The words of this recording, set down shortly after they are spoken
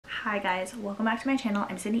Hi guys, welcome back to my channel.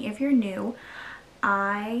 I'm Sydney if you're new.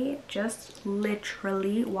 I just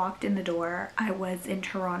literally walked in the door. I was in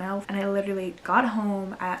Toronto and I literally got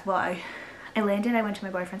home at, I landed, I went to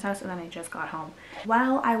my boyfriend's house and then I just got home.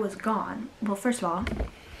 While I was gone, well first of all,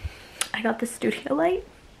 I got the studio light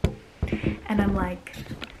and I'm like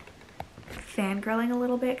fangirling a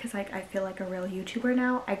little bit because like I feel like a real YouTuber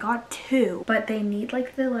now. I got two, but they need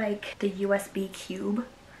like the USB cube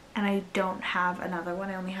and I don't have another one.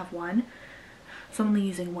 I only have one. So I'm only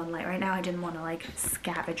using one light right now. I didn't want to like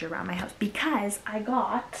scavenge around my house because I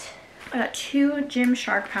got two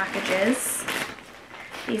Gymshark packages.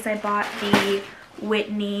 These I bought the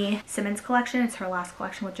Whitney Simmons collection. It's her last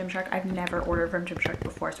collection with Gymshark. I've never ordered from Gymshark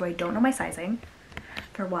before, so I don't know my sizing,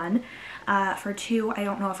 for one. For two, I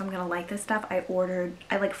don't know if I'm gonna like this stuff. I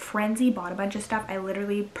like frenzy bought a bunch of stuff. I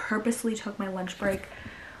literally purposely took my lunch break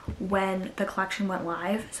when the collection went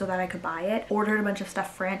live so that I could buy it. Ordered a bunch of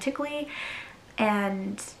stuff frantically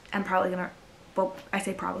and I'm probably gonna, well I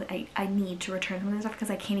say probably, I need to return some of this stuff because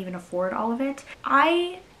I can't even afford all of it.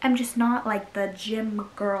 I am just not like the gym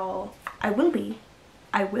girl. I will be,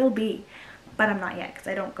 but I'm not yet because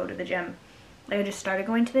I don't go to the gym. Like I just started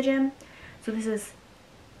going to the gym. So this is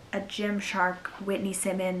a Gymshark Whitney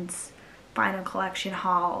Simmons final collection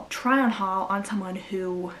haul, try on haul on someone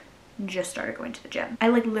who just started going to the gym. I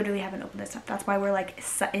like literally haven't opened this up. That's why we're like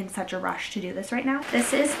in such a rush to do this right now.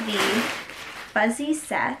 This is the fuzzy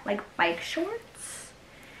set, like bike shorts,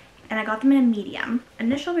 and I got them in a medium.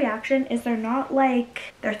 Initial reaction is they're not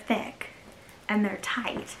like, they're thick and they're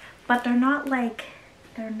tight, but they're not like,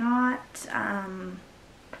 they're not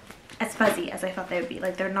as fuzzy as I thought they would be.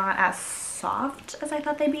 Like they're not as soft as I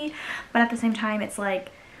thought they'd be, but at the same time it's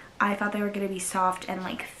like I thought they were going to be soft and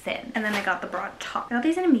like thin. And then I got the broad top. I got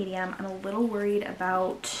these in a medium. I'm a little worried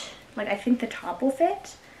about, like I think the top will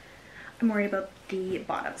fit. I'm worried about the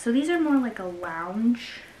bottom. So these are more like a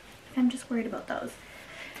lounge. I'm just worried about those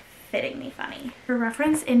fitting me funny. For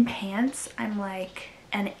reference, in pants, I'm like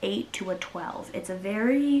an 8 to a 12. It's a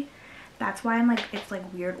very, that's why I'm like, it's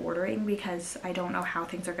like weird ordering because I don't know how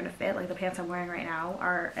things are going to fit. Like the pants I'm wearing right now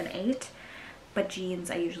are an 8, but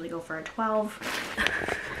jeans I usually go for a 12.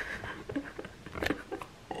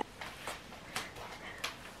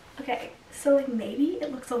 Okay, so like maybe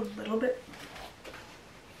it looks a little bit,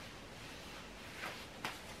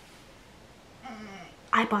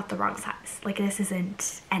 I bought the wrong size. Like this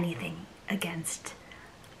isn't anything against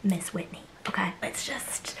Miss Whitney, okay? It's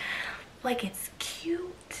just like, it's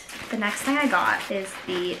cute. The next thing I got is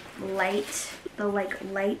the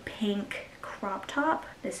light pink crop top.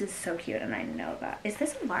 This is so cute and I know that. Is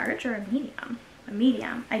this a large or a medium? A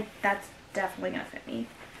medium. That's definitely gonna fit me.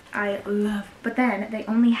 I love, but then they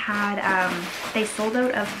only had, they sold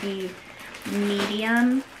out of the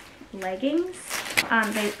medium leggings.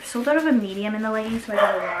 They sold out of a medium in the leggings, so I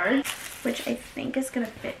got a large, which I think is gonna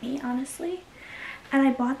fit me, honestly. And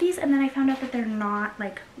I bought these and then I found out that they're not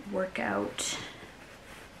like workout,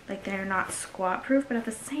 like they're not squat proof, but at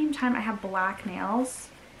the same time I have black nails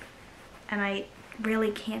and I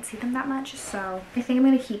really can't see them that much, so I think I'm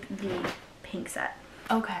gonna keep the pink set.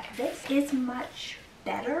 Okay, this is much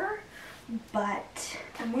better, but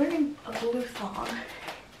I'm wearing a blue thong.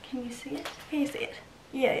 Can you see it? Can you see it?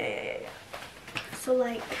 Yeah. So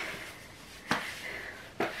like,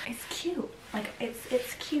 it's cute. Like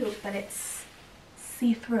it's cute, but it's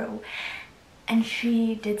see-through. And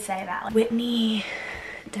she did say that. Like, Whitney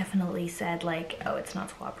definitely said like, oh, it's not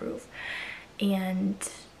squat proof. And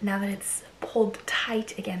now that it's pulled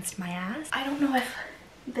tight against my ass, I don't know if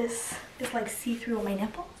this is like see-through on my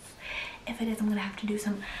nipples. If it is, I'm gonna have to do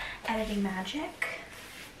some editing magic.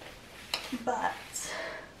 But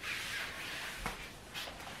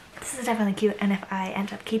this is definitely cute, and if I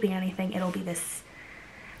end up keeping anything, it'll be this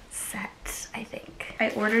set, I think.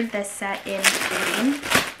 I ordered this set in green,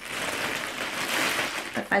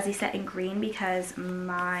 the fuzzy set in green, because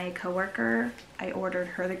my coworker, I ordered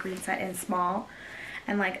her the green set in small,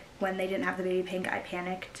 and like when they didn't have the baby pink, I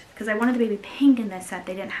panicked because I wanted the baby pink in this set.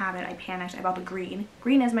 They didn't have it. I panicked. I bought the green.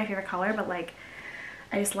 Green is my favorite color, but like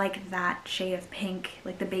I just like that shade of pink,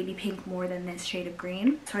 like the baby pink, more than this shade of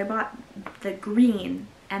green. So I bought the green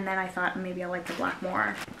and then I thought maybe I like the black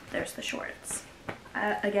more. There's the shorts.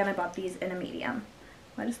 Again, I bought these in a medium.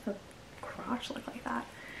 Why does the crotch look like that?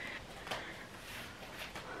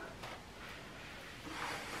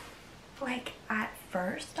 Like at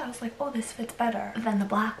first I was like, oh, this fits better than the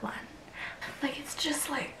black one. Like it's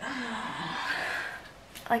just like,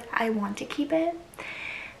 like I want to keep it,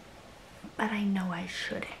 but I know I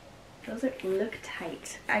shouldn't. Those look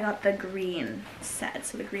tight. I got the green set,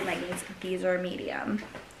 so the green leggings. These are medium.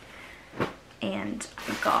 And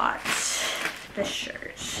I got this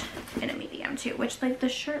shirt in a medium too, which like the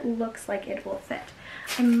shirt looks like it will fit.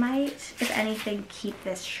 I might, if anything, keep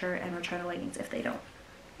this shirt and return the leggings if they don't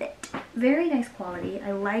fit. Very nice quality.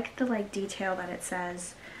 I like the like detail that it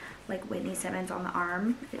says like Whitney Simmons on the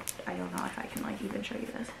arm. I don't know if I can like even show you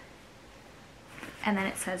this. And then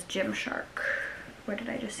it says Gymshark. Where did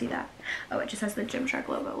I just see that? Oh, it just has the Gymshark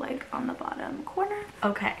logo like on the bottom corner.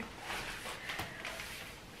 Okay.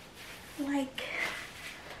 Like,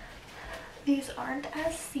 these aren't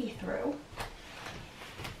as see-through.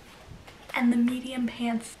 And the medium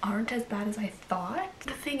pants aren't as bad as I thought.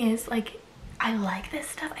 The thing is, like, I like this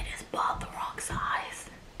stuff. I just bought the wrong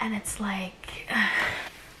size. And it's like,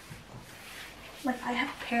 like I have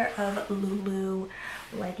a pair of Lulu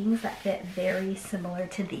leggings that fit very similar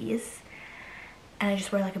to these. And I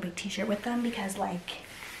just wear like a big t-shirt with them because like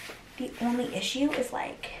the only issue is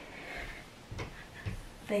like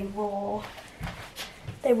they roll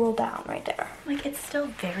down right there. Like it's still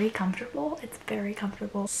very comfortable. It's very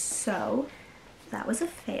comfortable. So that was a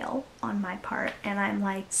fail on my part and I'm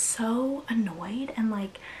like so annoyed, and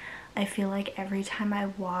like I feel like every time I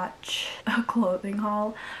watch a clothing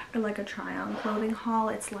haul or like a try on clothing haul,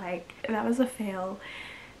 it's like that was a fail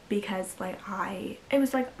because like it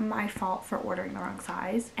was like my fault for ordering the wrong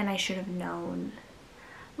size, and I should have known.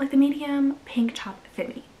 Like the medium pink top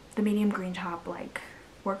fit me. The medium green top, like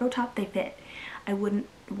workout top, they fit. I wouldn't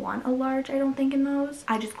want a large, I don't think, in those.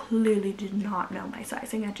 I just clearly did not know my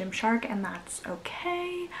sizing at Gymshark, and that's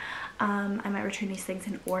okay. I might return these things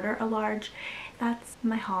and order a large. That's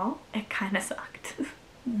my haul. It kind of sucked.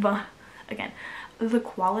 But again, the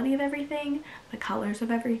quality of everything, the colors of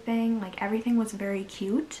everything, like everything was very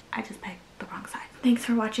cute. I just picked the wrong size. Thanks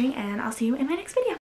for watching and I'll see you in my next video.